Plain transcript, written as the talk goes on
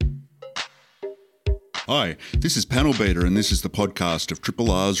Hi, this is Panel Beater and this is the podcast of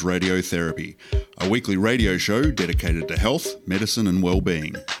Triple R's Radiotherapy, a weekly radio show dedicated to health, medicine and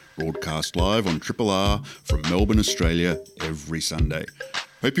well-being. Broadcast live on Triple R from Melbourne, Australia every Sunday.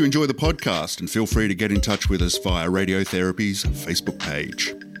 Hope you enjoy the podcast and feel free to get in touch with us via Radiotherapy's Facebook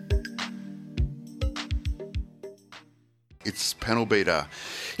page. It's Panel Beater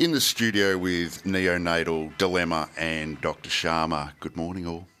in the studio with Neonatal Dilemma and Dr. Sharma. Good morning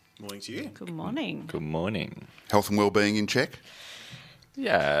all. Morning to you. Good morning. Good morning. Health and well-being in check?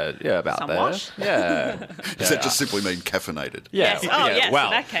 Yeah, about Somewhat. there. Yeah. Does that just simply mean caffeinated? Yeah. Yes. Oh, yes,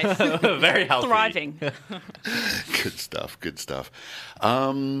 well, in that case. very healthy. Thriving. Good stuff, good stuff.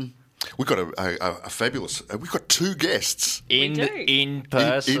 We've got a fabulous... we've got two guests. In do.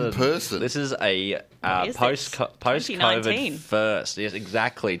 person. In person. This is a What is this? post-COVID 2019. first. Yes,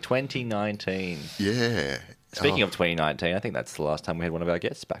 exactly. 2019. Yeah. Speaking of 2019, I think that's the last time we had one of our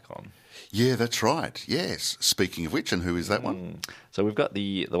guests back on. Yeah, that's right. Yes. Speaking of which, and who is that one? So we've got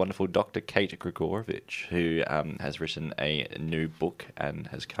the wonderful Dr. Kate Grigorovich, who has written a new book and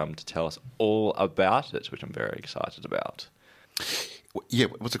has come to tell us all about it, which I'm very excited about. Yeah,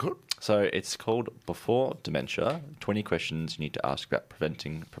 what's it called? So it's called Before Dementia, 20 Questions You Need to Ask About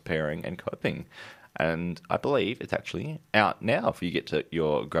Preventing, Preparing and Coping. And I believe it's actually out now if you get to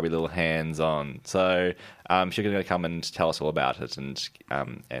your grubby little hands on. So she's going to come and tell us all about it and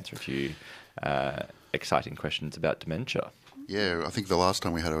answer a few exciting questions about dementia. Yeah, I think the last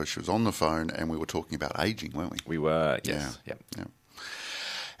time we had her, she was on the phone and we were talking about ageing, weren't we? We were, yes. Yeah.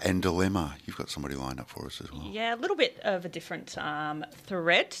 And Dilemma, you've got somebody lined up for us as well. Yeah, a little bit of a different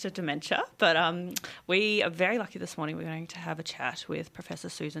thread to dementia, but we are very lucky this morning. We're going to have a chat with Professor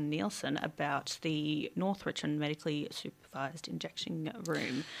Susan Nielsen about the North Richmond Medically Supervised Injecting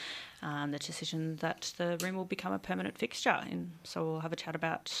Room, the decision that the room will become a permanent fixture. And so we'll have a chat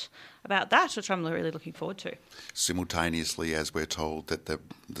about that, which I'm really looking forward to. Simultaneously, as we're told that the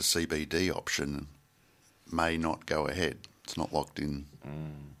CBD option may not go ahead. It's not locked in.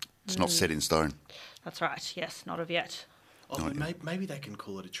 It's not set in stone. That's right. Yes, not of yet. Oh, but maybe they can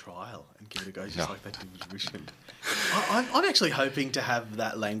call it a trial and give it a go, just like they did with Richmond. I'm actually hoping to have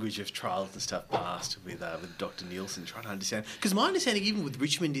that language of trials and stuff passed with Dr. Nielsen, trying to understand. Because my understanding, even with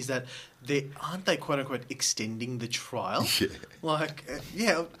Richmond, is that aren't they quote unquote extending the trial? Yeah. Like,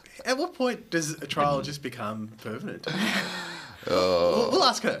 at what point does a trial just become permanent? We'll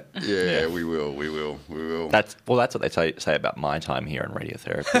ask her. Yeah, we will. That's what they say about my time here in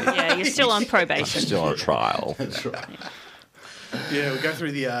radiotherapy. Yeah, you're still on probation. I'm still on trial. That's right. Yeah, we'll go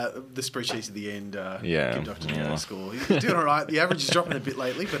through the spreadsheets at the end. Give Dr. Neo a score. He's doing all right. The average is dropping a bit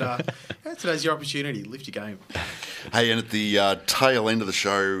lately, but today's your opportunity. Lift your game. Hey, and at the tail end of the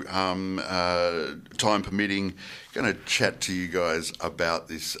show, time permitting, going to chat to you guys about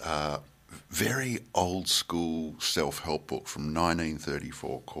this very old school self-help book from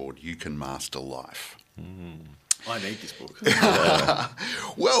 1934 called You Can Master Life. I need this book.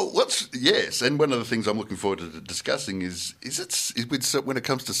 Well, yes, and one of the things I'm looking forward to discussing is when it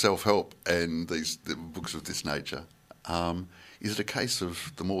comes to self-help and the books of this nature, is it a case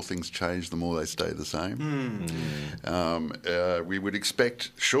of the more things change, the more they stay the same? We would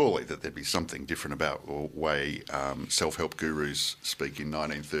expect, surely, that there'd be something different about the way self-help gurus speak in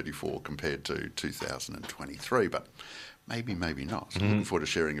 1934 compared to 2023, but maybe not. So I'm looking forward to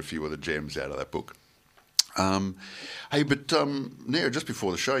sharing a few of the gems out of that book. Hey, but Neo, just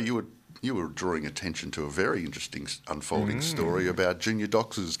before the show, you were drawing attention to a very interesting unfolding story about junior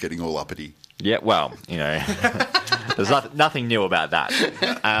doctors getting all uppity. Yeah, well, there's nothing new about that.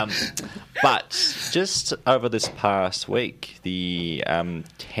 But just over this past week, the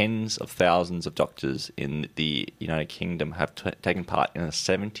tens of thousands of doctors in the United Kingdom have taken part in a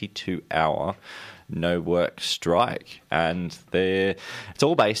 72-hour no-work strike. And it's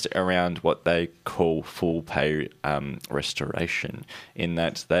all based around what they call full pay restoration, in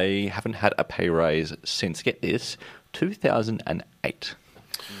that they haven't had a pay raise since, get this, 2008.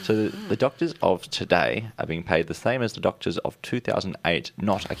 So the doctors of today are being paid the same as the doctors of 2008,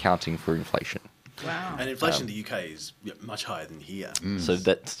 not accounting for inflation. Wow. And inflation in the UK is much higher than here. So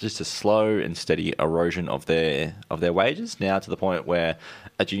that's just a slow and steady erosion of their wages, now to the point where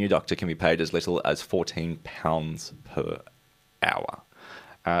a junior doctor can be paid as little as £14 per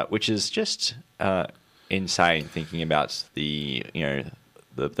hour, which is just insane, thinking about the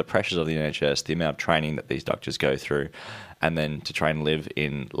pressures of the NHS, the amount of training that these doctors go through, and then to try and live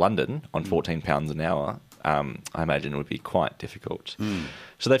in London on £14 an hour, I imagine would be quite difficult.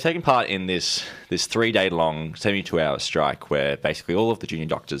 So they've taken part in this 3-day long, 72-hour strike where basically all of the junior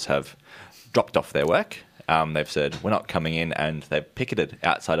doctors have dropped off their work. They've said, we're not coming in, and they've picketed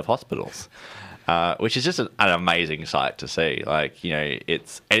outside of hospitals. which is just an amazing sight to see. Like,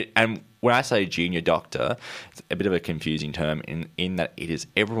 and when I say junior doctor, it's a bit of a confusing term in that it is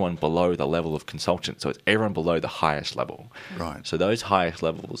everyone below the level of consultant. So it's everyone below the highest level. Right. So those highest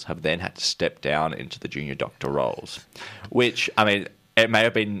levels have then had to step down into the junior doctor roles, which, I mean, it may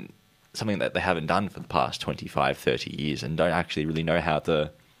have been something that they haven't done for the past 25, 30 years and don't actually really know how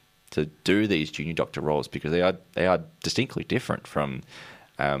to do these junior doctor roles, because they are distinctly different from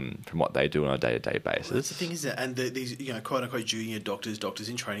what they do on a day-to-day basis. Well, that's the thing, isn't it? And these, quote-unquote junior doctors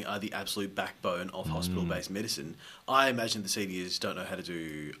in training are the absolute backbone of hospital-based medicine. I imagine the seniors don't know how to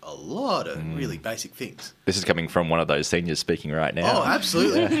do a lot of really basic things. This is coming from one of those seniors speaking right now. Oh,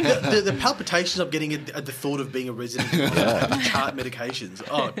 absolutely. The palpitations I'm getting at the thought of being a resident chart medications.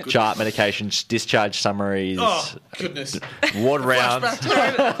 Oh, goodness. Chart medications, discharge summaries. Oh, goodness. Ward rounds.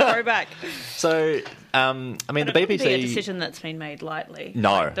 Throwback. So, I mean, but the it BBC... wouldn't be a decision that's been made lightly.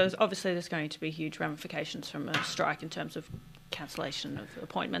 No. Like, there's going to be huge ramifications from a strike in terms of cancellation of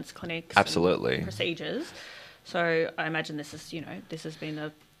appointments, clinics, Absolutely. and procedures. So I imagine this has been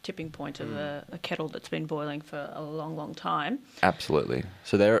a tipping point of a kettle that's been boiling for a long, long time. Absolutely.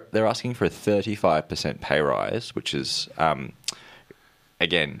 So they're asking for a 35% pay rise, which is...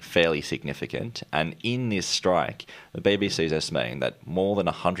 again, fairly significant. And in this strike, the BBC is estimating that more than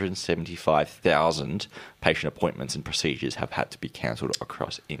 175,000 patient appointments and procedures have had to be cancelled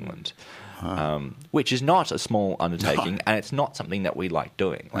across England, which is not a small undertaking, and it's not something that we like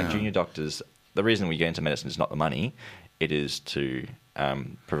doing. Like junior doctors, the reason we get into medicine is not the money, it is to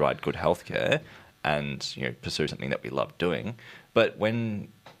provide good healthcare and pursue something that we love doing. But when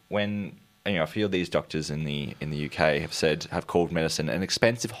a few of these doctors in the UK have called medicine an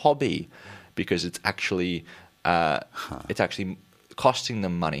expensive hobby, because it's actually costing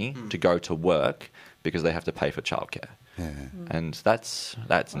them money to go to work because they have to pay for childcare. Yeah. And that's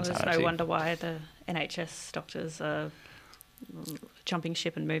insanity. There's no wonder why the NHS doctors are jumping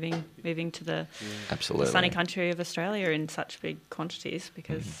ship and moving to the sunny country of Australia in such big quantities,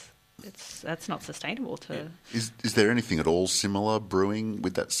 because that's not sustainable to... Is there anything at all similar brewing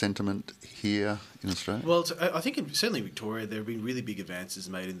with that sentiment here in Australia? Well, I think certainly in Victoria there have been really big advances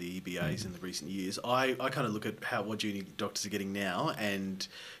made in the EBAs in the recent years. I kind of look at what junior doctors are getting now, and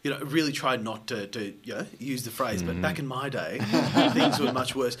really try not to use the phrase, but back in my day things were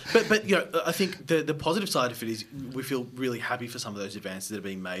much worse. But I think the positive side of it is we feel really happy for some of those advances that are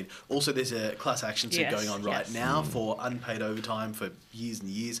being made. Also, there's a class action suit going on right now for unpaid overtime for years and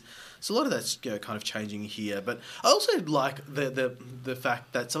years. So a lot of that's kind of changing here. But I also like the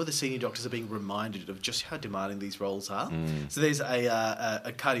fact that some of the senior doctors are being reminded of just how demanding these roles are. So there's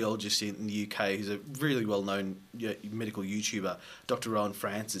a cardiologist in the UK who's a really well-known medical YouTuber, Dr. Rowan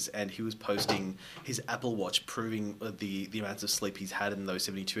Francis, and he was posting his Apple Watch proving the amounts of sleep he's had in those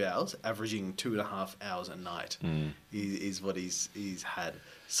 72 hours, averaging 2.5 hours a night is what he's had.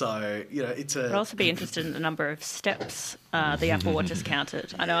 So, it's a... I'd also be interested in the number of steps the Apple Watch has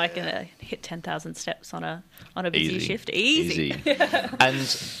counted. I know I can hit 10,000 steps on a busy shift. Easy.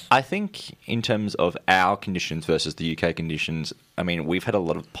 And I think in terms of our conditions versus the UK conditions, I mean, we've had a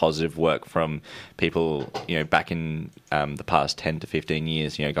lot of positive work from people, back in the past 10 to 15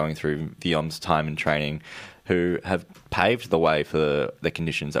 years, going through Vion's time and training, who have paved the way for the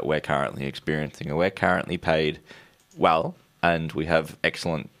conditions that we're currently experiencing. And we're currently paid well, and we have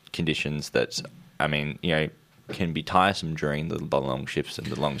excellent conditions that, I mean, can be tiresome during the long shifts and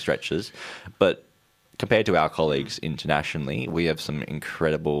the long stretches. But compared to our colleagues internationally, we have some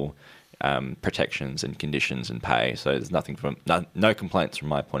incredible protections and conditions and pay. So there's no complaints from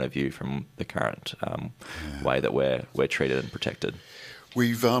my point of view from the current way that we're treated and protected.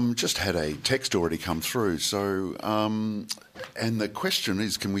 We've just had a text already come through, so and the question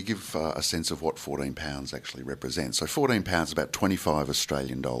is, can we give a sense of what £14 actually represents? So £14 is about 25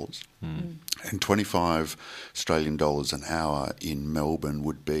 Australian dollars, and 25 Australian dollars an hour in Melbourne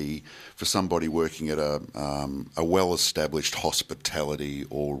would be for somebody working at a well-established hospitality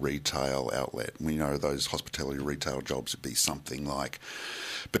or retail outlet. We know those hospitality retail jobs would be something like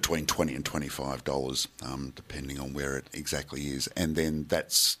between $20 and $25, depending on where it exactly is. And then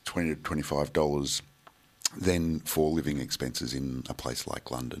that's $20 to $25 then for living expenses in a place like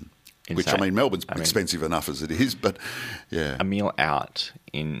London. Insane. Which, I mean, Melbourne's expensive enough as it is, but yeah. A meal out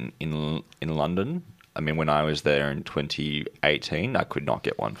in London, I mean, when I was there in 2018, I could not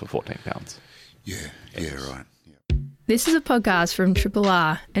get one for £14. Yeah, right. This is a podcast from Triple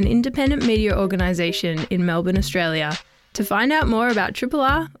R, an independent media organisation in Melbourne, Australia. To find out more about Triple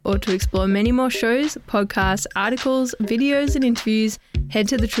R or to explore many more shows, podcasts, articles, videos and interviews, head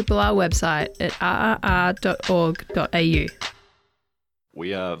to the Triple R website at rrr.org.au.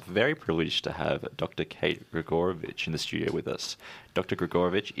 We are very privileged to have Dr. Kate Grigorovich in the studio with us. Dr.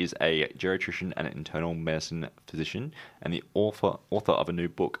 Grigorovich is a geriatrician and internal medicine physician and the author of a new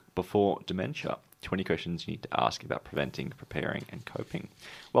book, Before Dementia, 20 Questions You Need to Ask About Preventing, Preparing and Coping.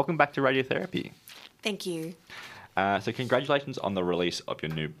 Welcome back to Radiotherapy. Thank you. So congratulations on the release of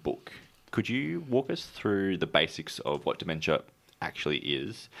your new book. Could you walk us through the basics of what dementia actually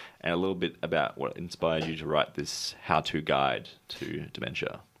is and a little bit about what inspired you to write this how-to guide to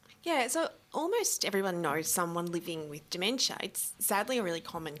dementia? Yeah, so almost everyone knows someone living with dementia. It's sadly a really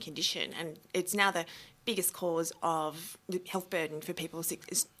common condition, and it's now the biggest cause of health burden for people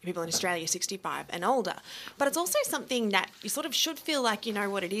in Australia 65 and older. But it's also something that you sort of should feel like you know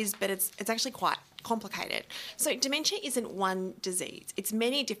what it is, but it's actually quite complicated. So dementia isn't one disease. It's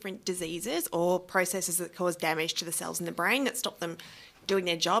many different diseases or processes that cause damage to the cells in the brain that stop them doing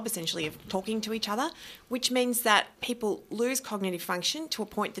their job, essentially, of talking to each other, which means that people lose cognitive function to a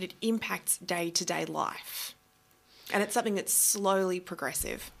point that it impacts day-to-day life. And it's something that's slowly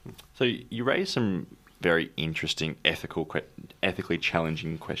progressive. So you raise some very interesting, ethically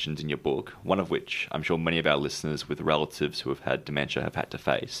challenging questions in your book, one of which I'm sure many of our listeners with relatives who have had dementia have had to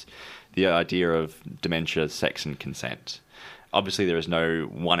face. The idea of dementia, sex and consent. Obviously, there is no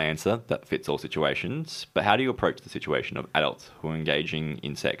one answer that fits all situations, but how do you approach the situation of adults who are engaging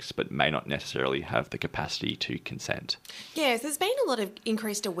in sex but may not necessarily have the capacity to consent? Yes, there's been a lot of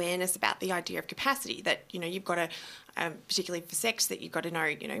increased awareness about the idea of capacity, that, you know, you've got to, particularly for sex, that you've got to know,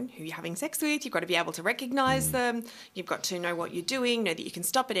 you know, who you're having sex with, you've got to be able to recognise them, you've got to know what you're doing, know that you can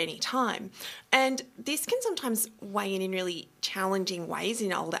stop at any time. And this can sometimes weigh in really challenging ways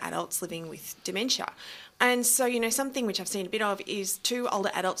in older adults living with dementia. And so, you know, something which I've seen a bit of is two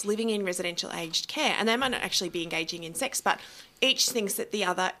older adults living in residential aged care, and they might not actually be engaging in sex, but each thinks that the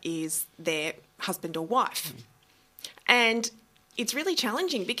other is their husband or wife. And it's really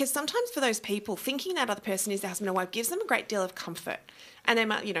challenging because sometimes for those people, thinking that other person is their husband or wife gives them a great deal of comfort. And they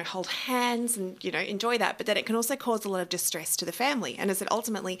might, you know, hold hands and, you know, enjoy that. But then it can also cause a lot of distress to the family. And as it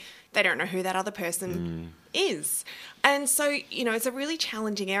ultimately, they don't know who that other person is. And so, you know, it's a really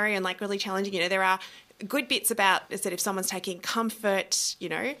challenging area, and like really challenging, you know, there are good bits about is that if someone's taking comfort, you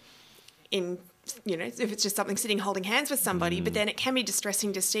know, in, you know, if it's just something sitting holding hands with somebody, but then it can be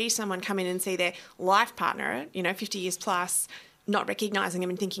distressing to see someone come in and see their life partner, you know, 50 years plus, not recognising them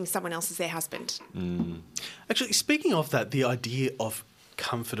and thinking someone else is their husband. Actually, speaking of that, the idea of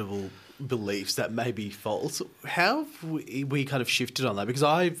comfortable beliefs that may be false, how have we kind of shifted on that? Because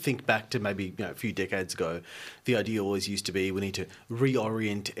I think back to maybe, you know, a few decades ago, the idea always used to be we need to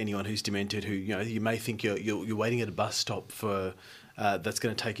reorient anyone who's demented, who, you know, you may think you're waiting at a bus stop for that's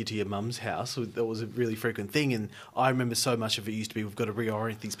going to take you to your mum's house. That was a really frequent thing, and I remember so much of it used to be we've got to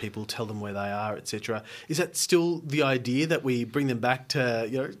reorient these people, tell them where they are, etc. Is that still the idea, that we bring them back to,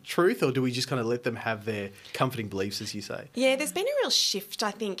 you know, truth, or do we just kind of let them have their comforting beliefs, as you say? Yeah, there's been a real shift,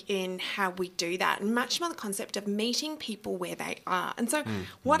 I think, in how we do that, and much more the concept of meeting people where they are. And so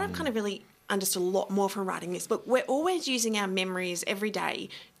what I've kind of really understood a lot more from writing this book, we're always using our memories every day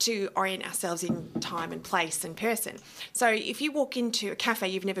to orient ourselves in time and place and person. So if you walk into a cafe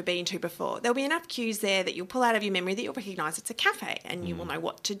you've never been to before, there'll be enough cues there that you'll pull out of your memory that you'll recognise it's a cafe and you will know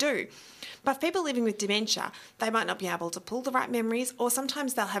what to do. But for people living with dementia, they might not be able to pull the right memories, or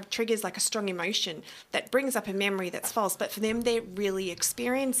sometimes they'll have triggers like a strong emotion that brings up a memory that's false, but for them, they're really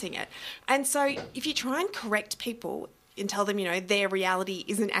experiencing it. And so if you try and correct people and tell them, you know, their reality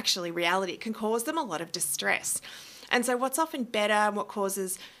isn't actually reality, it can cause them a lot of distress. And so what's often better and what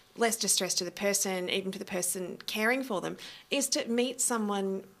causes less distress to the person, even to the person caring for them, is to meet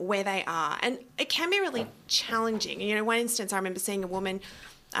someone where they are. And it can be really challenging. You know, one instance, I remember seeing a woman,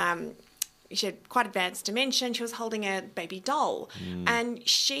 she had quite advanced dementia, and she was holding a baby doll. And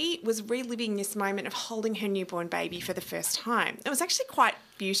she was reliving this moment of holding her newborn baby for the first time. It was actually quite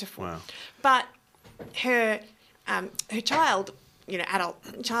beautiful. Wow. But her child, you know,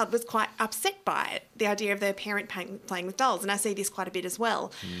 adult child, was quite upset by it, the idea of their parent playing with dolls. And I see this quite a bit as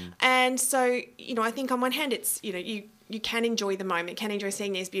well. And so, you know, I think on one hand it's, you know, you can enjoy the moment, can enjoy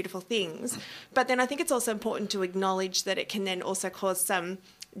seeing these beautiful things. But then I think it's also important to acknowledge that it can then also cause some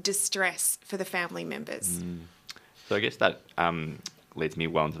distress for the family members. So I guess that leads me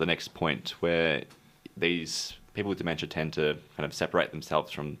well into the next point, where these people with dementia tend to kind of separate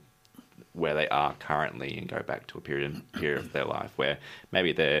themselves from where they are currently and go back to a period of their life where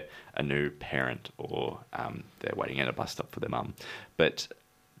maybe they're a new parent, or they're waiting at a bus stop for their mum. But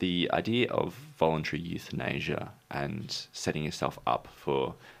the idea of voluntary euthanasia and setting yourself up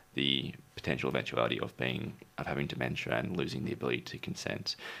for the potential eventuality of having dementia and losing the ability to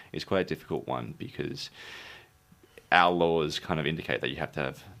consent is quite a difficult one, because our laws kind of indicate that you have to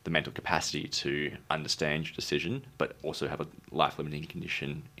have the mental capacity to understand your decision, but also have a life-limiting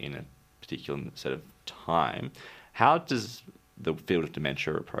condition in a particular set of time. How does the field of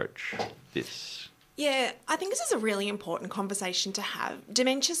dementia approach this? Yeah, I think this is a really important conversation to have.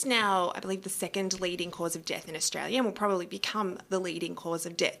 Dementia's now, I believe, the second leading cause of death in Australia and will probably become the leading cause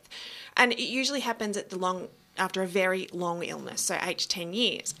of death. And it usually happens after a very long illness, so 8 to 10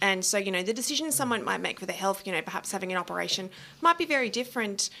 years. And so, the decisions someone might make for their health, perhaps having an operation, might be very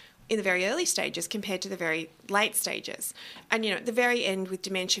different in the very early stages compared to the very late stages. And, at the very end with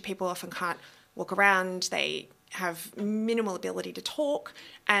dementia, people often can't walk around, they have minimal ability to talk,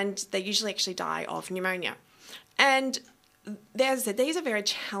 and they usually actually die of pneumonia. And these are very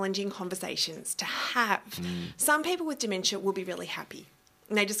challenging conversations to have. Some people with dementia will be really happy,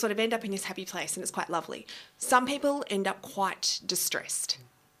 and they just sort of end up in this happy place, and it's quite lovely. Some people end up quite distressed.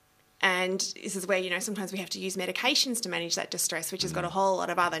 And this is where, sometimes we have to use medications to manage that distress, which has got a whole lot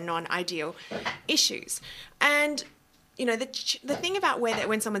of other non-ideal issues. And the thing about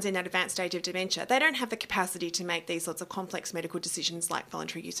when someone's in that advanced stage of dementia, they don't have the capacity to make these sorts of complex medical decisions like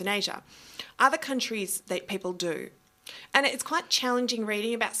voluntary euthanasia. Other countries, people do. And it's quite challenging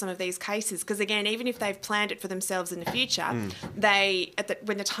reading about some of these cases because, again, even if they've planned it for themselves in the future,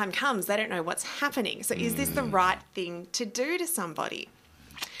 when the time comes, they don't know what's happening. So is this the right thing to do to somebody?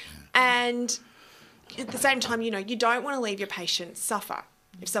 And at the same time, you don't want to leave your patient suffer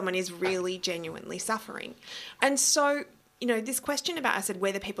if someone is really genuinely suffering. And so, this question about, I said,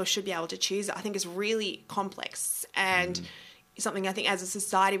 whether people should be able to choose it, I think is really complex and something I think as a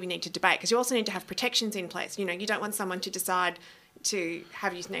society we need to debate because you also need to have protections in place. You don't want someone to decide to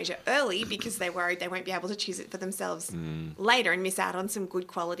have euthanasia early because they're worried they won't be able to choose it for themselves later and miss out on some good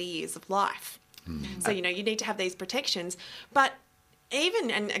quality years of life. So, you need to have these protections. But even,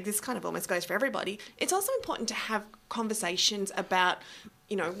 and this kind of almost goes for everybody, it's also important to have conversations about,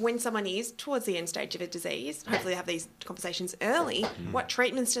 when someone is towards the end stage of a disease, hopefully have these conversations early. What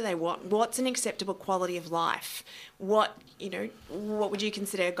treatments do they want? What's an acceptable quality of life? What would you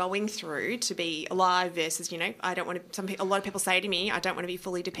consider going through to be alive versus, I don't want to, a lot of people say to me, I don't want to be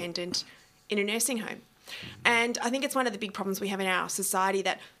fully dependent in a nursing home. And I think it's one of the big problems we have in our society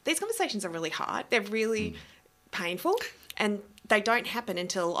that these conversations are really hard. They're really painful and they don't happen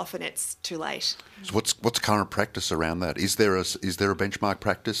until often it's too late. So what's current practice around that? Is there a benchmark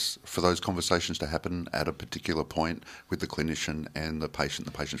practice for those conversations to happen at a particular point with the clinician and the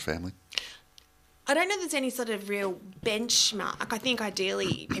patient's family? I don't know if there's any sort of real benchmark. I think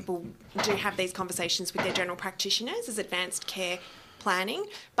ideally people do have these conversations with their general practitioners as advanced care planning,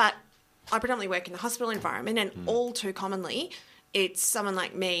 but I predominantly work in the hospital environment and all too commonly it's someone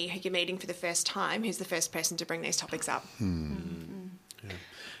like me who you're meeting for the first time who's the first person to bring these topics up. Yeah.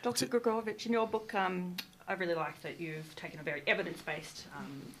 Dr. Gregorowicz, in your book, I really like that you've taken a very evidence-based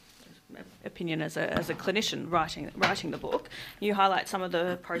opinion as a clinician writing the book. You highlight some of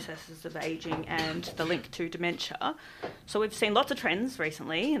the processes of ageing and the link to dementia. So we've seen lots of trends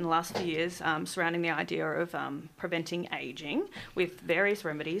recently in the last few years surrounding the idea of preventing ageing with various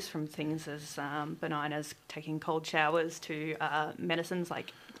remedies from things as benign as taking cold showers to medicines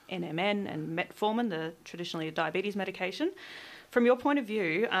like NMN and metformin, the traditionally diabetes medication. From your point of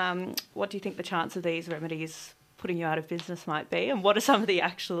view, what do you think the chance of these remedies putting you out of business might be, and what are some of the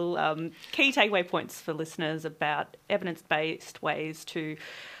actual key takeaway points for listeners about evidence-based ways to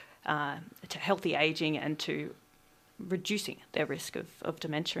healthy ageing and to reducing their risk of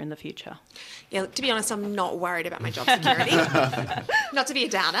dementia in the future? Yeah, to be honest, I'm not worried about my job security. Not to be a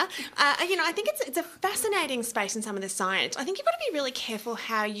downer. I think it's a fascinating space in some of the science. I think you've got to be really careful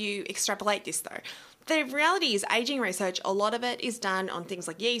how you extrapolate this, though. The reality is ageing research, a lot of it is done on things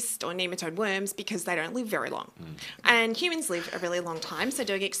like yeast or nematode worms because they don't live very long. And humans live a really long time, so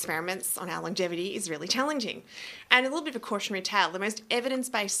doing experiments on our longevity is really challenging. And a little bit of a cautionary tale, the most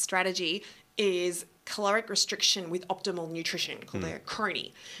evidence-based strategy is caloric restriction with optimal nutrition, called a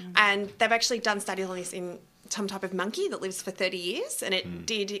CRONI. And they've actually done studies on this in some type of monkey that lives for 30 years and it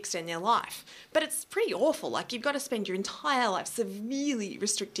did extend their life. But it's pretty awful. Like, you've got to spend your entire life severely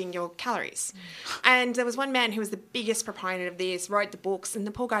restricting your calories. And there was one man who was the biggest proponent of this, wrote the books, and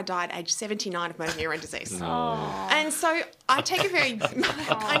the poor guy died aged 79 of motor neuron disease. And so I take a very...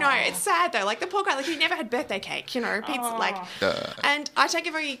 I know, it's sad though. Like, the poor guy, like, he never had birthday cake, pizza, and I take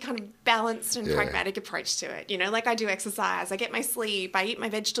a very kind of balanced and pragmatic approach to it. Like, I do exercise, I get my sleep, I eat my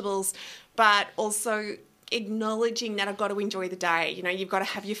vegetables, but also acknowledging that I've got to enjoy the day. You've got to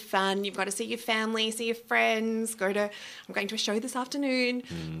have your fun. You've got to see your family, see your friends. I'm going to a show this afternoon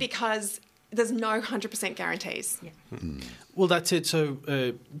because there's no 100% guarantees. Yeah. Well, that's it.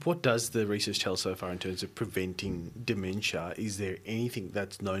 So what does the research tell so far in terms of preventing dementia? Is there anything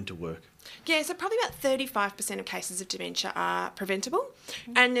that's known to work? Yeah, so probably about 35% of cases of dementia are preventable,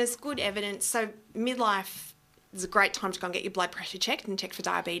 and there's good evidence. So midlife is a great time to go and get your blood pressure checked and checked for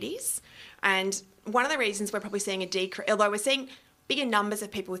diabetes. And one of the reasons we're probably seeing a decrease, although we're seeing bigger numbers of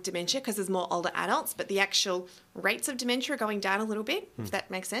people with dementia because there's more older adults, but the actual rates of dementia are going down a little bit, if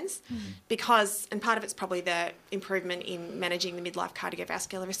that makes sense. Because, and part of it's probably the improvement in managing the midlife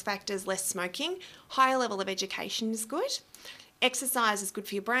cardiovascular risk factors, less smoking, higher level of education is good. Exercise is good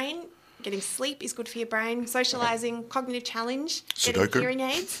for your brain. Getting sleep is good for your brain. Socialising, cognitive challenge, getting Sudoku. Hearing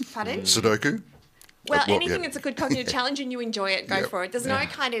aids. Pardon? Sudoku? Well, Well, anything yeah. that's a good cognitive challenge and you enjoy it, go Yep. for it. There's no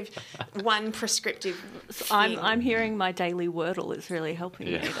kind of one prescriptive thing. I'm hearing my daily Wordle is really helping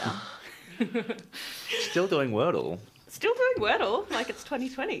me now. Still doing Wordle. Still doing Wordle like it's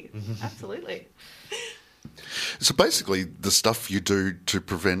 2020. Absolutely. So basically, the stuff you do to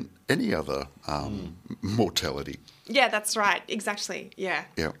prevent any other mortality. Yeah, that's right. Exactly. Yeah.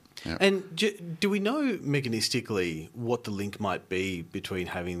 Yeah. Yeah. And do we know mechanistically what the link might be between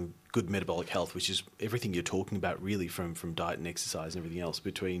having good metabolic health, which is everything you're talking about really from diet and exercise and everything else,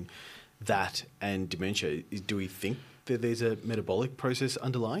 between that and dementia? Do we think that there's a metabolic process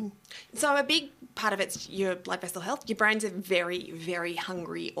underlying? So a big part of it's your blood vessel health. Your brain's a very, very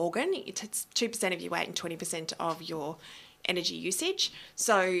hungry organ. It's 2% of your weight and 20% of your energy usage.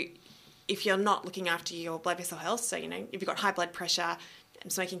 So if you're not looking after your blood vessel health, so, you know, if you've got high blood pressure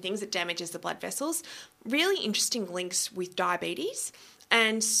and smoking things, it damages the blood vessels. Really interesting links with diabetes.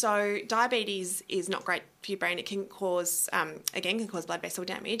 And so diabetes is not great for your brain. It can cause, can cause blood vessel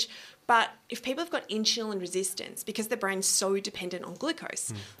damage. But if people have got insulin resistance, because the brain's so dependent on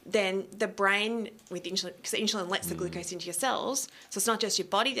glucose, then the brain with insulin, because insulin lets the glucose into your cells, so it's not just your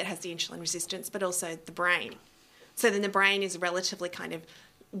body that has the insulin resistance, but also the brain. So then the brain is relatively kind of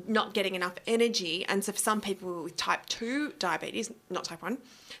not getting enough energy. And so for some people with type 2 diabetes, not type 1,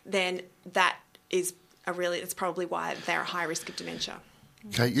 then that is that's probably why they're a high risk of dementia.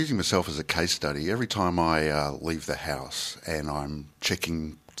 Okay, using myself as a case study, every time I leave the house and I'm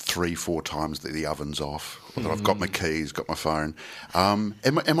checking 3-4 times that the oven's off, or that I've got my keys, got my phone, am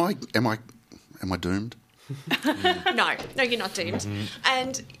I doomed? No, you're not doomed.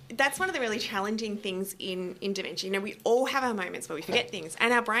 And that's one of the really challenging things in dementia. You know, we all have our moments where we forget things,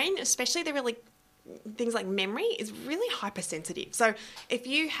 and our brain, especially things like memory, is really hypersensitive. So if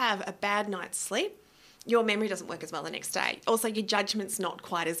you have a bad night's sleep, your memory doesn't work as well the next day. Also, your judgment's not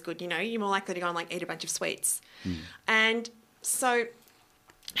quite as good. You know, you're more likely to go and eat a bunch of sweets. And so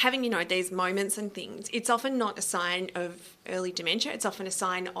having, these moments and things, it's often not a sign of early dementia. It's often a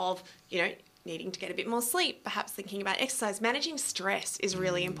sign of, needing to get a bit more sleep, perhaps thinking about exercise. Managing stress is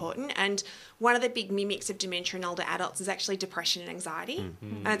really important. And one of the big mimics of dementia in older adults is actually depression and anxiety.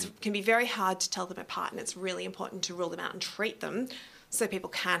 And it can be very hard to tell them apart, and it's really important to rule them out and treat them so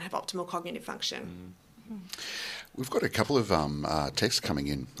people can have optimal cognitive function. We've got a couple of texts coming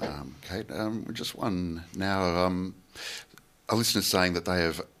in, Kate. Just one now. A listener saying that they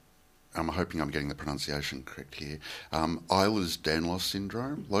have, I'm hoping I'm getting the pronunciation correct here, Ehlers-Danlos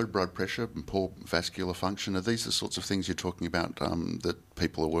syndrome, low blood pressure and poor vascular function. Are these the sorts of things you're talking about that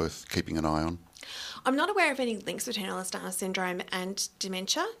people are worth keeping an eye on? I'm not aware of any links between Ehlers-Danlos syndrome and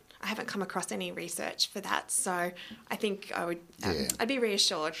dementia. I haven't come across any research for that, so I think I would. I'd be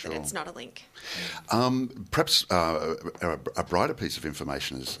reassured that it's not a link. Perhaps a brighter piece of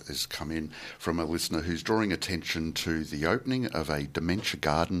information has come in from a listener who's drawing attention to the opening of a dementia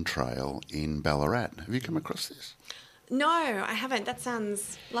garden trail in Ballarat. Have you come across this? No, I haven't. That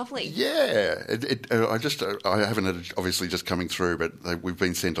sounds lovely. Yeah, I haven't obviously just coming through, but we've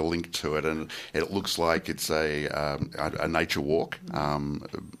been sent a link to it, and it looks like it's a nature walk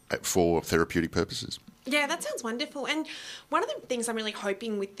for therapeutic purposes. Yeah, that sounds wonderful. And one of the things I'm really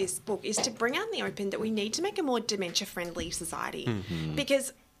hoping with this book is to bring out in the open that we need to make a more dementia-friendly society,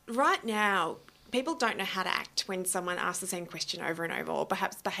 because right now people don't know how to act when someone asks the same question over and over, or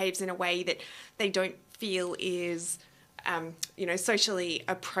perhaps behaves in a way that they don't feel is socially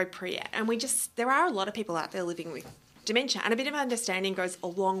appropriate. And there are a lot of people out there living with dementia, and a bit of understanding goes a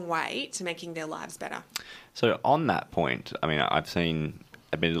long way to making their lives better. So on that point, I mean, I've seen,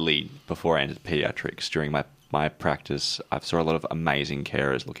 admittedly, before I entered paediatrics, during my practice, I've saw a lot of amazing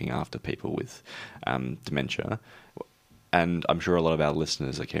carers looking after people with dementia. And I'm sure a lot of our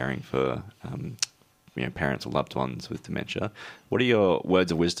listeners are caring for parents or loved ones with dementia. What are your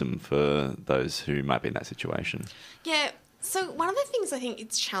words of wisdom for those who might be in that situation? Yeah, so one of the things things I think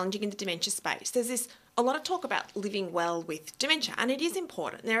it's challenging in the dementia space. There's a lot of talk about living well with dementia, and it is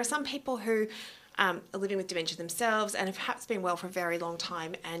important. There are some people who are living with dementia themselves and have perhaps been well for a very long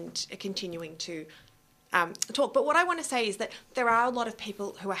time and are continuing to talk. But what I want to say is that there are a lot of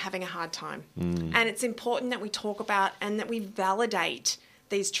people who are having a hard time, and it's important that we talk about and that we validate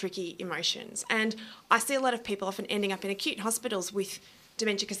these tricky emotions. And I see a lot of people often ending up in acute hospitals with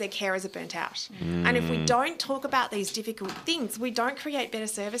dementia because their carers are burnt out. And if we don't talk about these difficult things, we don't create better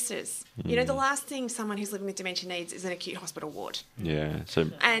services. You know, the last thing someone who's living with dementia needs is an acute hospital ward. Yeah.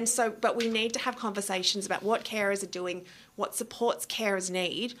 But we need to have conversations about what carers are doing, what supports carers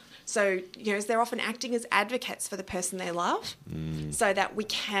need. So, you know, they're often acting as advocates for the person they love, so that we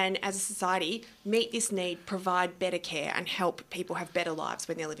can, as a society, meet this need, provide better care and help people have better lives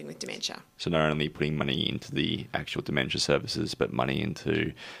when they're living with dementia. So not only putting money into the actual dementia services, but money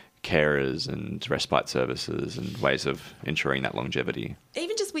into carers and respite services and ways of ensuring that longevity.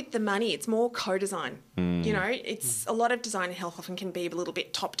 Even just with the money, it's more co-design. You know, it's a lot of design in health often can be a little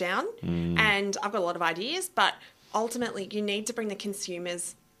bit top-down, and I've got a lot of ideas, but ultimately you need to bring the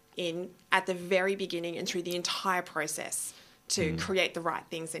consumers in at the very beginning and through the entire process to create the right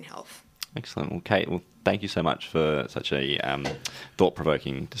things in health. Excellent. Well, Kate, thank you so much for such a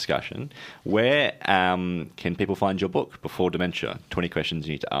thought-provoking discussion. Where can people find your book, Before Dementia? 20 Questions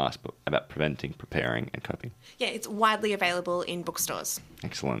You Need to Ask About Preventing, Preparing and Coping. Yeah, it's widely available in bookstores.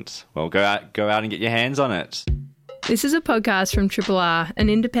 Excellent. Well, go out and get your hands on it. This is a podcast from Triple R, an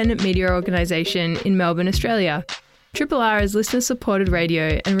independent media organisation in Melbourne, Australia. Triple R is listener-supported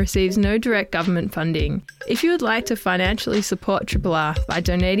radio and receives no direct government funding. If you would like to financially support Triple R by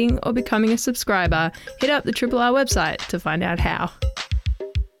donating or becoming a subscriber, hit up the Triple R website to find out how.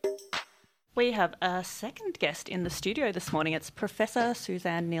 We have a second guest in the studio this morning. It's Professor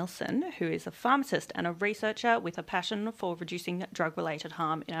Suzanne Nielsen, who is a pharmacist and a researcher with a passion for reducing drug-related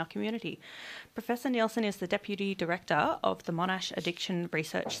harm in our community. Professor Nielsen is the Deputy Director of the Monash Addiction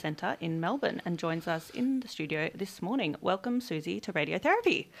Research Centre in Melbourne and joins us in the studio this morning. Welcome, Susie, to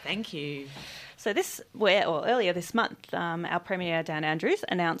Radiotherapy. Thank you. So earlier this month, our Premier, Dan Andrews,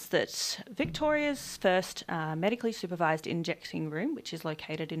 announced that Victoria's first medically supervised injecting room, which is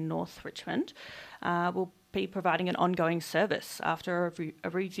located in North Richmond, will be providing an ongoing service after a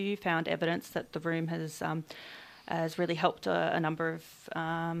review found evidence that the room has really helped a number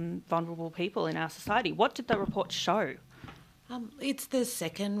of vulnerable people in our society. What did the report show? It's the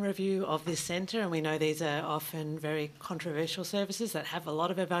second review of this centre, and we know these are often very controversial services that have a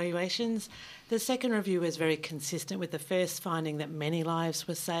lot of evaluations. The second review is very consistent with the first, finding that many lives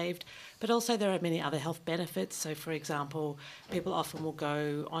were saved, but also there are many other health benefits. So, for example, people often will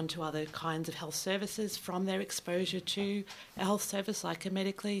go on to other kinds of health services from their exposure to a health service like a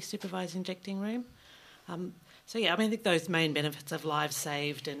medically supervised injecting room. I think those main benefits of lives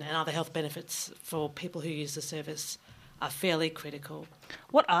saved and other health benefits for people who use the service are fairly critical.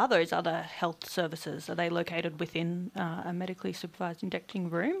 What are those other health services? Are they located within a medically supervised injecting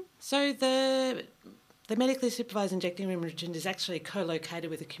room? So the medically supervised injecting room is actually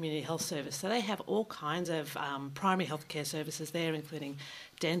co-located with a community health service. So they have all kinds of primary health care services there, including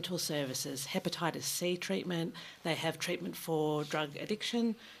dental services, hepatitis C treatment. They have treatment for drug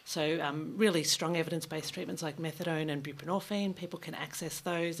addiction. So really strong evidence-based treatments like methadone and buprenorphine. People can access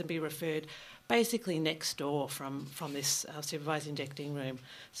those and be referred basically next door from this supervised injecting room.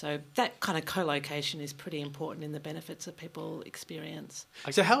 So that kind of co-location is pretty important in the benefits that people experience.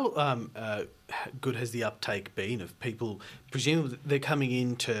 So how good has the uptake been of people, presumably they're coming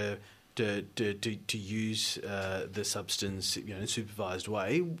in to use the substance in a supervised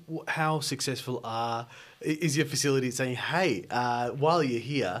way? How successful is your facility saying, hey, while you're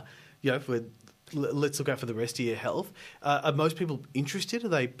here, let's look out for the rest of your health? Are most people interested? Are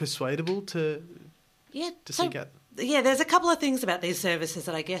they persuadable to seek out? Yeah, there's a couple of things about these services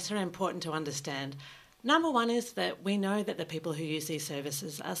that I guess are important to understand. Number one is that we know that the people who use these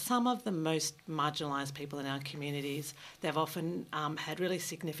services are some of the most marginalised people in our communities. They've often had really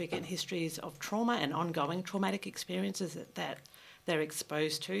significant histories of trauma and ongoing traumatic experiences that they're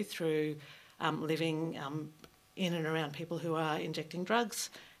exposed to through living in and around people who are injecting drugs,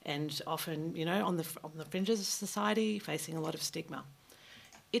 and often, on the fringes of society, facing a lot of stigma.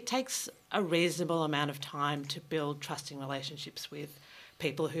 It takes a reasonable amount of time to build trusting relationships with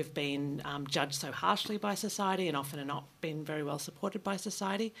people who've been judged so harshly by society and often are not been very well supported by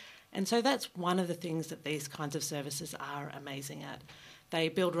society. And so that's one of the things that these kinds of services are amazing at. They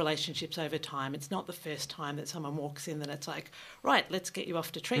build relationships over time. It's not the first time that someone walks in that it's like, right, let's get you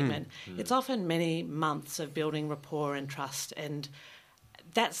off to treatment. It's often many months of building rapport and trust, and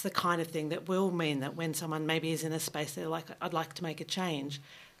that's the kind of thing that will mean that when someone maybe is in a space they're like, I'd like to make a change,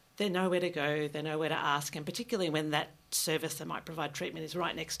 they know where to go, they know where to ask, and particularly when that service that might provide treatment is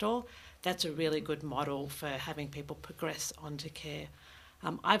right next door, that's a really good model for having people progress onto care.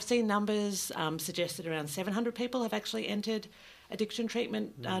 I've seen numbers suggested around 700 people have actually entered addiction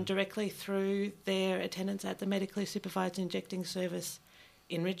treatment directly through their attendance at the medically supervised injecting service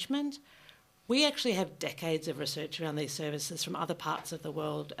in Richmond. We actually have decades of research around these services from other parts of the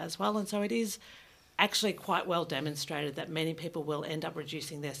world as well, and so it is actually quite well demonstrated that many people will end up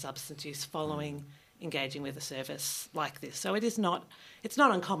reducing their substance use following engaging with a service like this. So it's not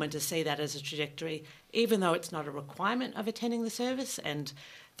uncommon to see that as a trajectory, even though it's not a requirement of attending the service, and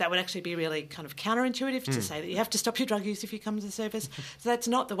that would actually be really kind of counterintuitive to say that you have to stop your drug use if you come to the service. So that's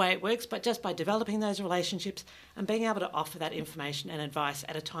not the way it works, but just by developing those relationships and being able to offer that information and advice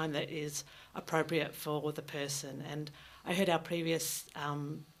at a time that is appropriate for the person. And I heard our previous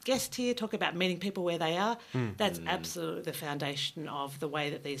guest here talk about meeting people where they are. That's absolutely the foundation of the way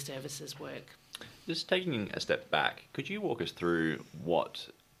that these services work. Just taking a step back, could you walk us through what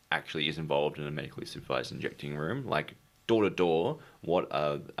actually is involved in a medically supervised injecting room? Like door to door, what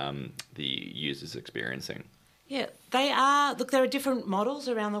are the users experiencing? Yeah, they are. Look, there are different models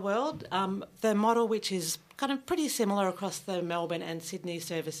around the world. The model, which is kind of pretty similar across the Melbourne and Sydney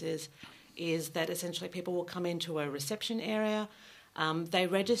services, is that essentially people will come into a reception area. They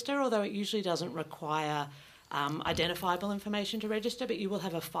register, although it usually doesn't require identifiable information to register, but you will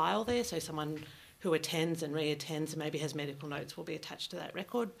have a file there, so someone who attends and re-attends and maybe has medical notes will be attached to that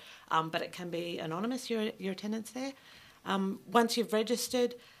record, but it can be anonymous, your attendance there. Once you've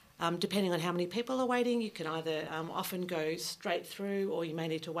registered, depending on how many people are waiting, you can either often go straight through, or you may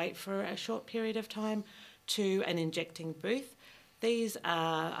need to wait for a short period of time to an injecting booth. These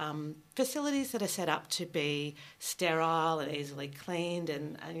are facilities that are set up to be sterile and easily cleaned,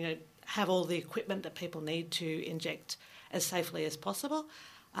 and have all the equipment that people need to inject as safely as possible.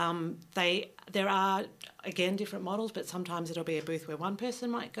 There are, again, different models, but sometimes it'll be a booth where one person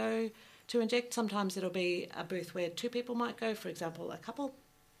might go to inject. Sometimes it'll be a booth where two people might go, for example, a couple.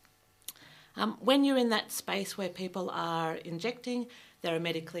 When you're in that space where people are injecting, there are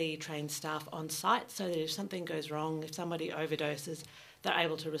medically trained staff on site, so that if something goes wrong, if somebody overdoses, they're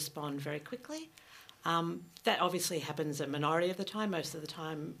able to respond very quickly. That obviously happens a minority of the time. Most of the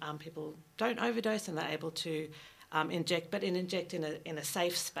time people don't overdose and they're able to inject in a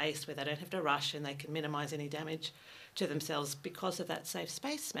safe space where they don't have to rush and they can minimise any damage to themselves because of that safe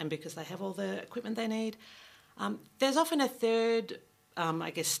space and because they have all the equipment they need. There's often a third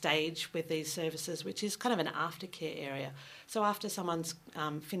stage with these services, which is kind of an aftercare area. So after someone's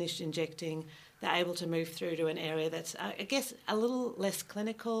finished injecting, they're able to move through to an area that's, a little less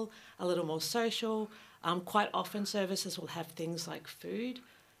clinical, a little more social. Quite often services will have things like food,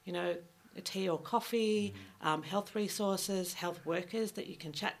 tea or coffee, health resources, health workers that you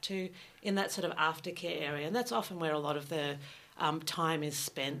can chat to in that sort of aftercare area. And that's often where a lot of the time is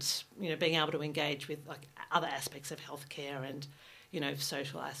spent, being able to engage with like other aspects of healthcare and,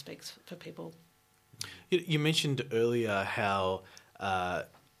 social aspects for people. You mentioned earlier how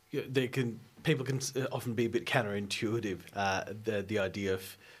people can often be a bit counterintuitive. The idea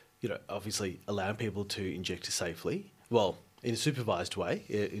of, obviously allowing people to inject safely, well, in a supervised way,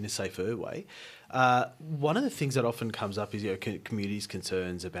 in a safer way. One of the things that often comes up is communities'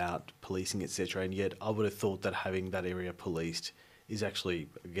 concerns about policing, etc. And yet, I would have thought that having that area policed is actually,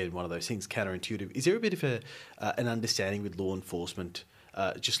 again, one of those things, counterintuitive. Is there a bit of an understanding with law enforcement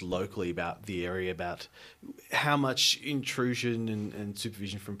just locally about the area, about how much intrusion and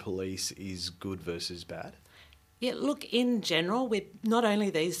supervision from police is good versus bad? Yeah, look, in general, with not only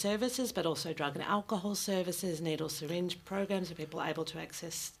these services, but also drug and alcohol services, needle syringe programs where people are able to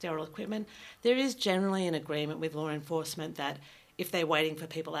access sterile equipment, there is generally an agreement with law enforcement that if they're waiting for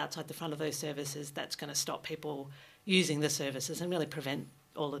people outside the front of those services, that's going to stop people using the services and really prevent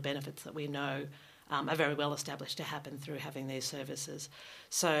all the benefits that we know are very well established to happen through having these services.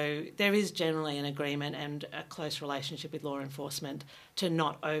 So there is generally an agreement and a close relationship with law enforcement to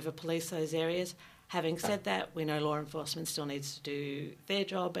not over-police those areas. Having said that, we know law enforcement still needs to do their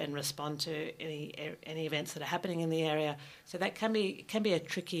job and respond to any events that are happening in the area. So that can be a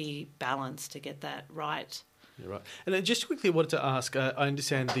tricky balance to get that right. Yeah, right. And just quickly, I wanted to ask, I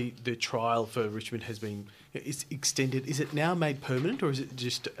understand the trial for Richmond is extended. Is it now made permanent, or is it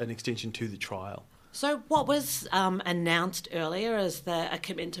just an extension to the trial? So what was announced earlier is a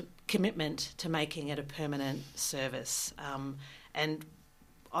commitment to making it a permanent service. And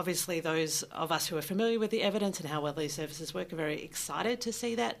obviously those of us who are familiar with the evidence and how well these services work are very excited to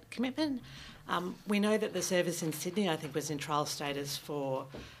see that commitment. We know that the service in Sydney, I think, was in trial status for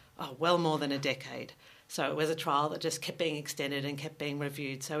well more than a decade. So it was a trial that just kept being extended and kept being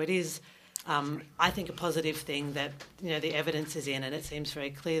reviewed. So it is, I think, a positive thing that the evidence is in, and it seems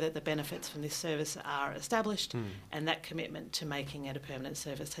very clear that the benefits from this service are established, and that commitment to making it a permanent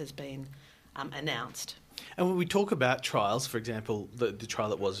service has been announced. And when we talk about trials, for example, the trial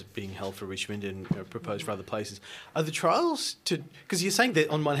that was being held for Richmond and proposed for other places, are the trials because you're saying that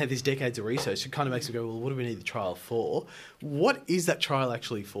on one hand there's decades of research, it kind of makes me go, well, what do we need the trial for? What is that trial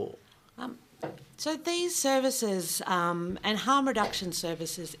actually for? So these services and harm reduction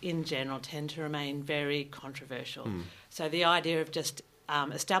services in general tend to remain very controversial. So the idea of just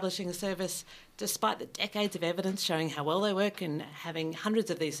establishing a service, despite the decades of evidence showing how well they work and having hundreds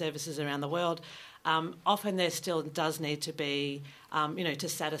of these services around the world, often there still does need to be, to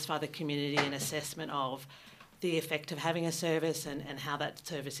satisfy the community an assessment of the effect of having a service and how that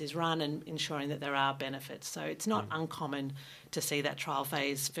service is run and ensuring that there are benefits. So it's not uncommon to see that trial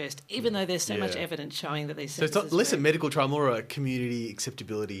phase first, even though there's so much evidence showing that these services So it's not less a medical trial, more a community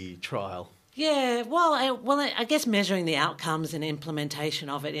acceptability trial. Yeah, well, I guess measuring the outcomes and implementation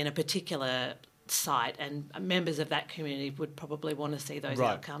of it in a particular site, and members of that community would probably want to see those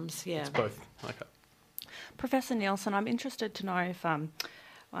outcomes. Yeah, it's both. Okay. Professor Nielsen, I'm interested to know if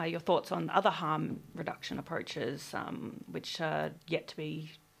your thoughts on other harm reduction approaches, which are yet to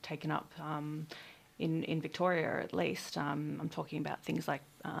be taken up in Victoria, at least. I'm talking about things like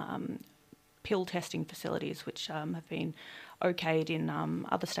pill testing facilities, which have been okayed in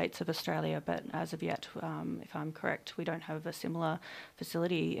other states of Australia, but as of yet, if I'm correct, we don't have a similar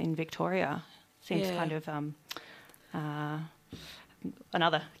facility in Victoria. Seems kind of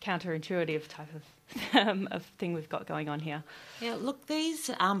another counterintuitive type of thing we've got going on here. Yeah, look, these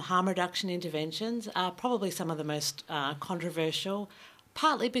harm reduction interventions are probably some of the most controversial,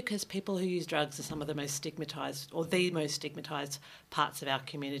 partly because people who use drugs are some of the most stigmatised, or the most stigmatised parts of our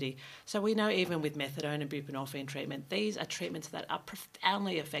community. So we know even with methadone and buprenorphine treatment, these are treatments that are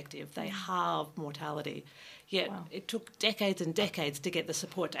profoundly effective. They halve mortality. Yet it took decades and decades to get the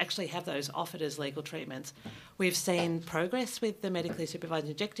support to actually have those offered as legal treatments. We've seen progress with the medically supervised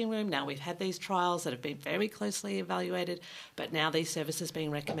injecting room. Now we've had these trials that have been very closely evaluated, but now these services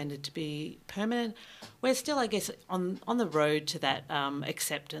being recommended to be permanent. We're still, I guess, on the road to that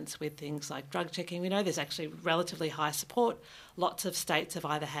acceptance with things like drug checking. We know there's actually relatively high support. Lots of states have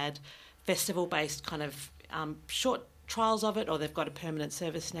either had festival-based kind of short trials of it, or they've got a permanent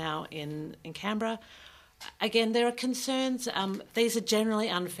service now in Canberra. Again, there are concerns. These are generally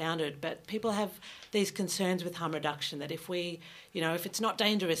unfounded, but people have these concerns with harm reduction that if if it's not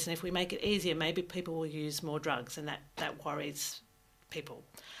dangerous and if we make it easier, maybe people will use more drugs, and that worries people.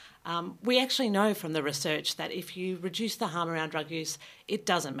 We actually know from the research that if you reduce the harm around drug use, it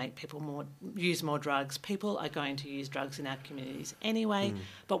doesn't make people use more drugs. People are going to use drugs in our communities anyway,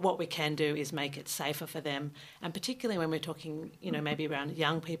 but what we can do is make it safer for them, and particularly when we're talking, maybe around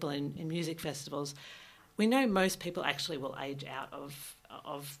young people in music festivals. We know most people actually will age out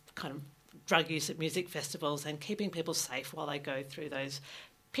of kind of drug use at music festivals, and keeping people safe while they go through those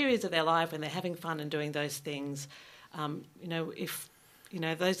periods of their life when they're having fun and doing those things. If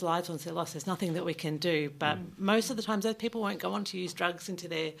those lives once they're lost, there's nothing that we can do. But most of the times, those people won't go on to use drugs into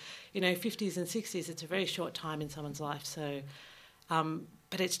their 50s and 60s. It's a very short time in someone's life. So,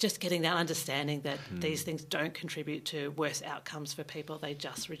 but it's just getting that understanding that these things don't contribute to worse outcomes for people. They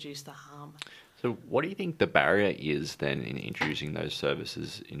just reduce the harm. So what do you think the barrier is then in introducing those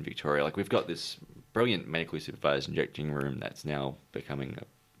services in Victoria? Like, we've got this brilliant medically supervised injecting room that's now becoming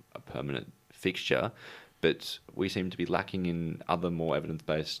a permanent fixture, but we seem to be lacking in other more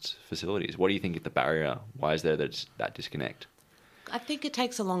evidence-based facilities. What do you think is the barrier? Why is there that disconnect? I think it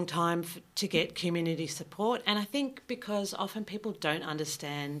takes a long time to get community support, and I think because often people don't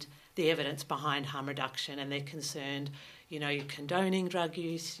understand the evidence behind harm reduction, and they're concerned, you're condoning drug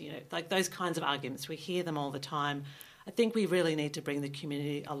use, like those kinds of arguments. We hear them all the time. I think we really need to bring the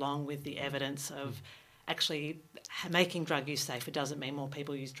community along with the evidence of actually making drug use safer. Doesn't mean more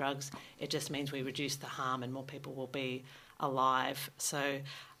people use drugs. It just means we reduce the harm and more people will be alive. So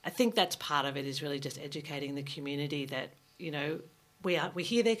I think that's part of it, is really just educating the community that, we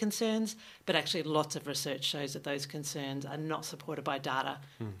hear their concerns, but actually lots of research shows that those concerns are not supported by data,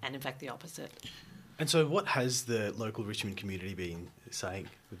 and in fact the opposite. And so what has the local Richmond community been saying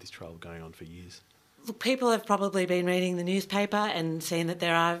with this trial going on for years? Look, people have probably been reading the newspaper and seen that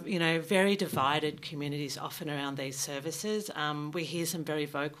there are, very divided communities often around these services. We hear some very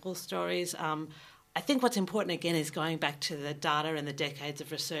vocal stories. I think what's important, again, is going back to the data and the decades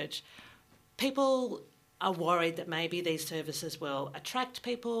of research. People are worried that maybe these services will attract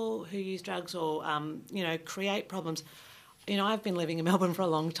people who use drugs or, create problems. I've been living in Melbourne for a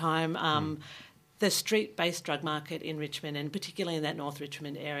long time. The street-based drug market in Richmond, and particularly in that North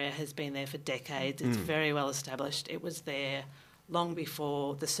Richmond area, has been there for decades. It's very well established. It was there long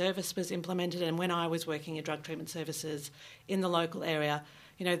before the service was implemented. And when I was working in drug treatment services in the local area,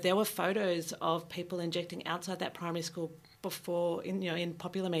 there were photos of people injecting outside that primary school before, in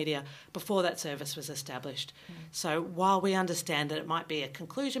popular media, before that service was established. So while we understand that it might be a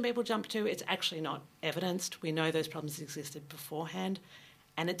conclusion people jump to, it's actually not evidenced. We know those problems existed beforehand.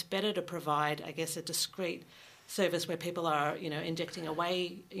 And it's better to provide, I guess, a discrete service where people are, injecting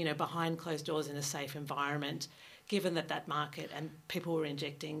away, behind closed doors in a safe environment, given that market and people were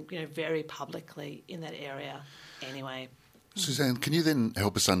injecting, very publicly in that area anyway. Suzanne, can you then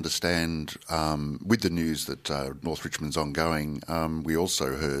help us understand, with the news that North Richmond's ongoing, we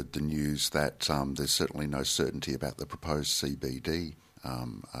also heard the news that there's certainly no certainty about the proposed CBD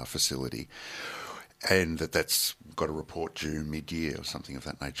facility, and that's got a report due mid-year or something of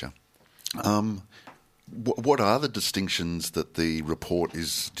that nature. What are the distinctions that the report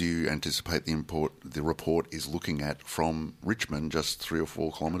is? Do you anticipate the report is looking at from Richmond, just 3 or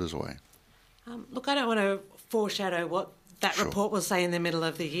 4 kilometres away? Look, I don't want to foreshadow what that report will say in the middle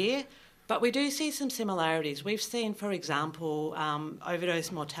of the year, but we do see some similarities. We've seen, for example,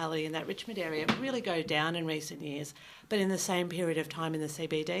 overdose mortality in that Richmond area really go down in recent years, but in the same period of time in the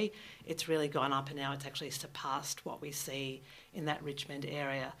CBD, it's really gone up, and now it's actually surpassed what we see in that Richmond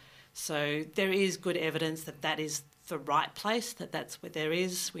area. So there is good evidence that is the right place, that's what there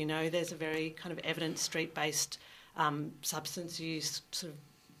is. We know there's a very kind of evidence street-based substance use sort of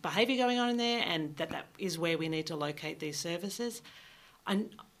behaviour going on in there, and that is where we need to locate these services. I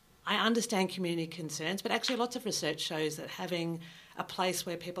understand community concerns, but actually lots of research shows that having a place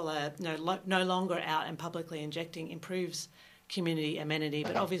where people are no longer out and publicly injecting improves community amenity,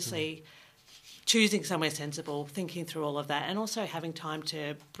 but obviously choosing somewhere sensible, thinking through all of that, and also having time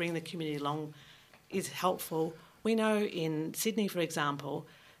to bring the community along is helpful. We know in Sydney, for example,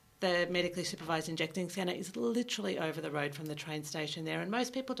 the medically supervised injecting centre is literally over the road from the train station there, and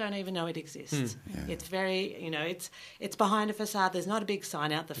most people don't even know it exists. It's very, it's behind a facade. There's not a big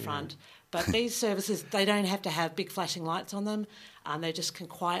sign out the front. But these services, they don't have to have big flashing lights on them. They just can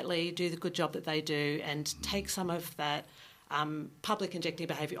quietly do the good job that they do and take some of that public injecting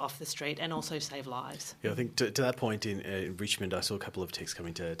behaviour off the street and also save lives. Yeah, I think to that point in Richmond, I saw a couple of texts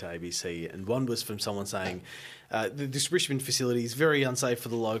coming to ABC, and one was from someone saying this Richmond facility is very unsafe for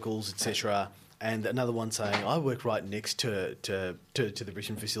the locals, etc. And another one saying, I work right next to the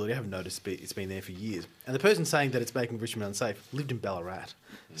Richmond facility. I haven't noticed it's been there for years. And the person saying that it's making Richmond unsafe lived in Ballarat.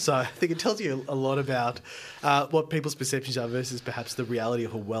 So I think it tells you a lot about what people's perceptions are versus perhaps the reality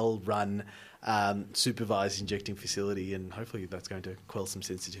of a well-run supervised injecting facility, and hopefully that's going to quell some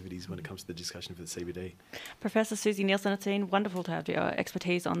sensitivities when it comes to the discussion for the CBD. Professor Susie Nielsen, it's been wonderful to have your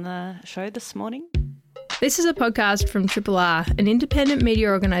expertise on the show this morning. This is a podcast from Triple R, an independent media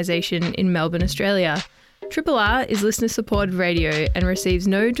organisation in Melbourne, Australia. Triple R is listener-supported radio and receives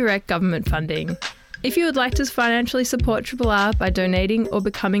no direct government funding. If you would like to financially support Triple R by donating or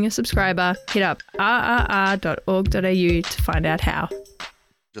becoming a subscriber, hit up rrr.org.au to find out how.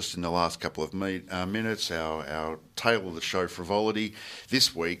 Just in the last couple of minutes, our tale of the show, Frivolity,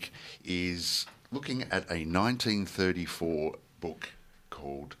 this week is looking at a 1934 book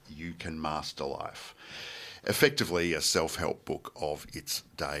called You Can Master Life. Effectively a self-help book of its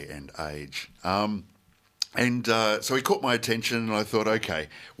day and age. So he caught my attention, and I thought, okay,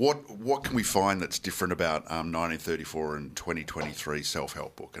 what can we find that's different about 1934 and 2023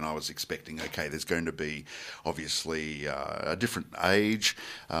 self-help book? And I was expecting, okay, there's going to be obviously a different age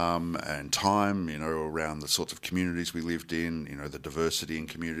and time, around the sorts of communities we lived in, the diversity in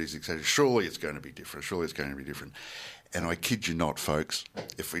communities, etc. Surely it's going to be different. And I kid you not, folks,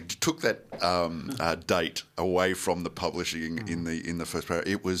 if we took that date away from the publishing in the first paragraph,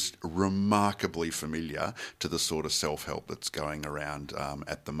 it was remarkably familiar to the sort of self-help that's going around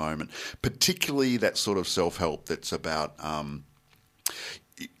at the moment, particularly that sort of self-help that's about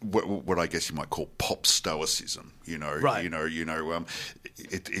what I guess you might call pop stoicism. Right.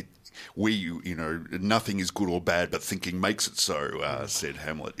 Nothing is good or bad, but thinking makes it so, said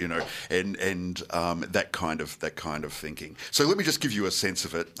Hamlet, and that kind of thinking. So let me just give you a sense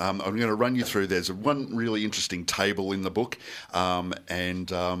of it. I'm going to run you through. There's one really interesting table in the book,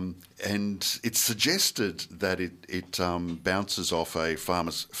 and it's suggested that it bounces off a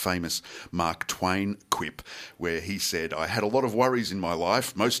famous Mark Twain quip, where he said, "I had a lot of worries in my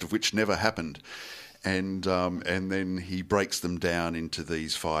life, most of which never happened." and then he breaks them down into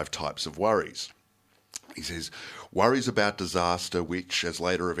these 5 types of worries. He says, worries about disaster, which, as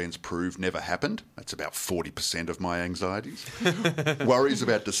later events prove, never happened. That's about 40% of my anxieties. Worries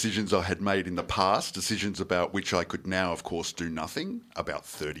about decisions I had made in the past, decisions about which I could now, of course, do nothing. About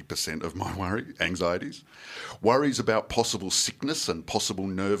 30% of my anxieties. Worries about possible sickness and possible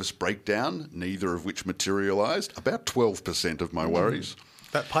nervous breakdown, neither of which materialised. About 12% of my worries.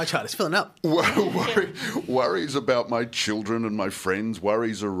 That pie chart is filling up. Worries about my children and my friends,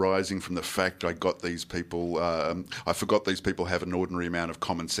 worries arising from the fact I forgot these people have an ordinary amount of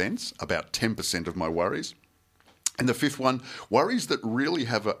common sense, about 10% of my worries. And the 5th one, worries that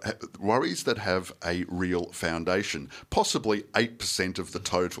have a real foundation, possibly 8% of the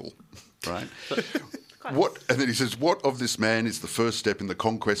total, right? And then he says, what of this man is the first step in the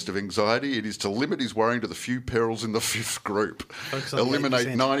conquest of anxiety? It is to limit his worrying to the few perils in the 5th group. Eliminate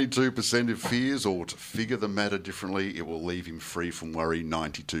 92% of fears, or to figure the matter differently, it will leave him free from worry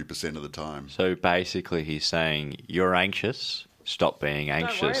 92% of the time. So basically he's saying, you're anxious, stop being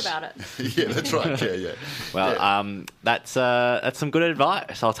anxious. Don't worry about it. Yeah, that's right. Yeah. Well, that's some good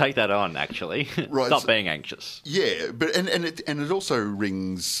advice. I'll take that on, actually. Right, Stop being anxious. Yeah, but and it also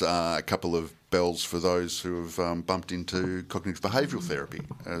rings a couple of bells for those who have bumped into cognitive behavioural therapy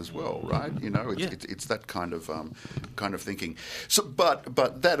as well, right? You know, it's that kind of thinking. So,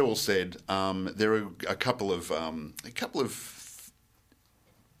 but that all said, there are a couple of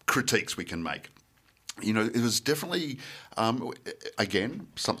critiques we can make. You know, it was definitely, again,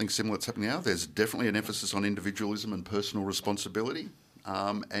 something similar that's happening now. There's definitely an emphasis on individualism and personal responsibility.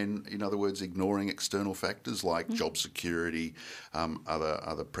 And in other words, ignoring external factors like job security,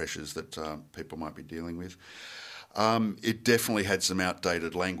 other pressures that people might be dealing with. It definitely had some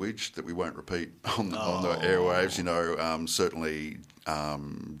outdated language that we won't repeat on the airwaves. You know, certainly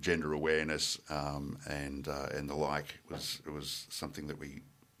gender awareness and the like was something that we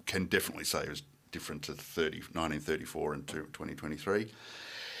can definitely say was different to 1934 and to 2023.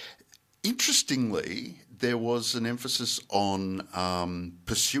 Interestingly, there was an emphasis on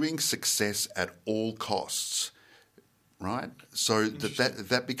pursuing success at all costs, right? So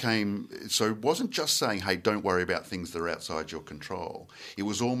that became, so it wasn't just saying, hey, don't worry about things that are outside your control. It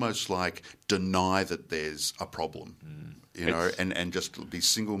was almost like deny that there's a problem, you know, and just be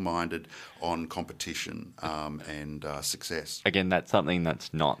single-minded on competition and success. Again, that's something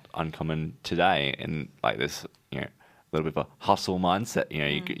that's not uncommon today in like this, you know, a little bit of a hustle mindset. You know,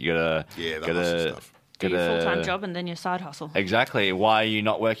 you gotta Do your full-time job and then your side hustle. Exactly. Why are you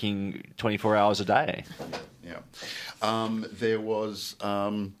not working 24 hours a day? Yeah. There was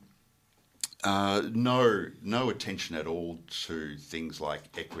no attention at all to things like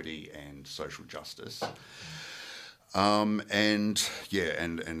equity and social justice. And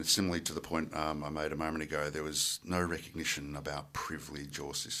similarly to the point I made a moment ago, there was no recognition about privilege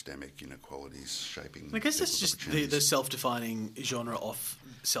or systemic inequalities shaping. I guess that's just the self-defining genre of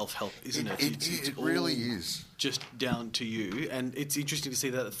self-help, isn't it? It really is. Just down to you, and it's interesting to see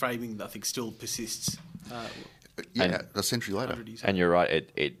that the framing, I think, still persists. A century later. And you're right.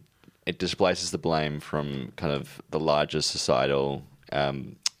 It displaces the blame from kind of the larger societal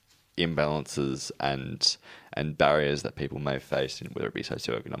imbalances and barriers that people may face, whether it be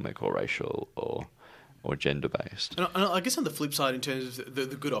socioeconomic or racial or gender-based. And I guess on the flip side, in terms of the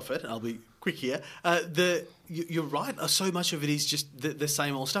good of it, and I'll be quick here, you're right, so much of it is just the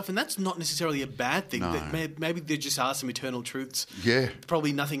same old stuff, and that's not necessarily a bad thing. No. That maybe there just are some eternal truths. Yeah.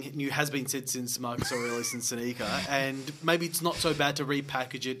 Probably nothing new has been said since Marcus Aurelius and Seneca, and maybe it's not so bad to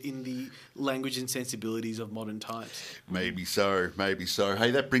repackage it in the language and sensibilities of modern times. Maybe so.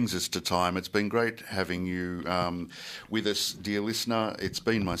 Hey, that brings us to time. It's been great having you with us, dear listener. It's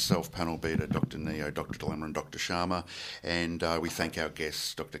been myself, panel beater, Dr. Neo, Dr. Dilemma and Dr. Sharma, and we thank our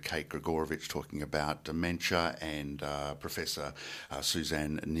guests, Dr. Kate Gregorovich, talking about dementia, and Professor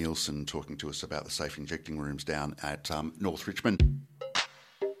Suzanne Nielsen talking to us about the safe injecting rooms down at North Richmond.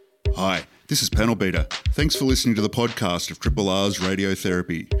 Hi, this is Panel Beater. Thanks for listening to the podcast of Triple R's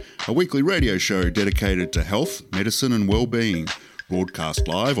Radiotherapy, a weekly radio show dedicated to health, medicine and well-being, broadcast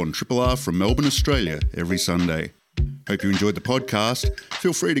live on Triple R from Melbourne, Australia, every Sunday. Hope you enjoyed the podcast.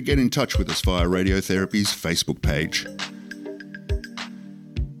 Feel free to get in touch with us via Radiotherapy's Facebook page.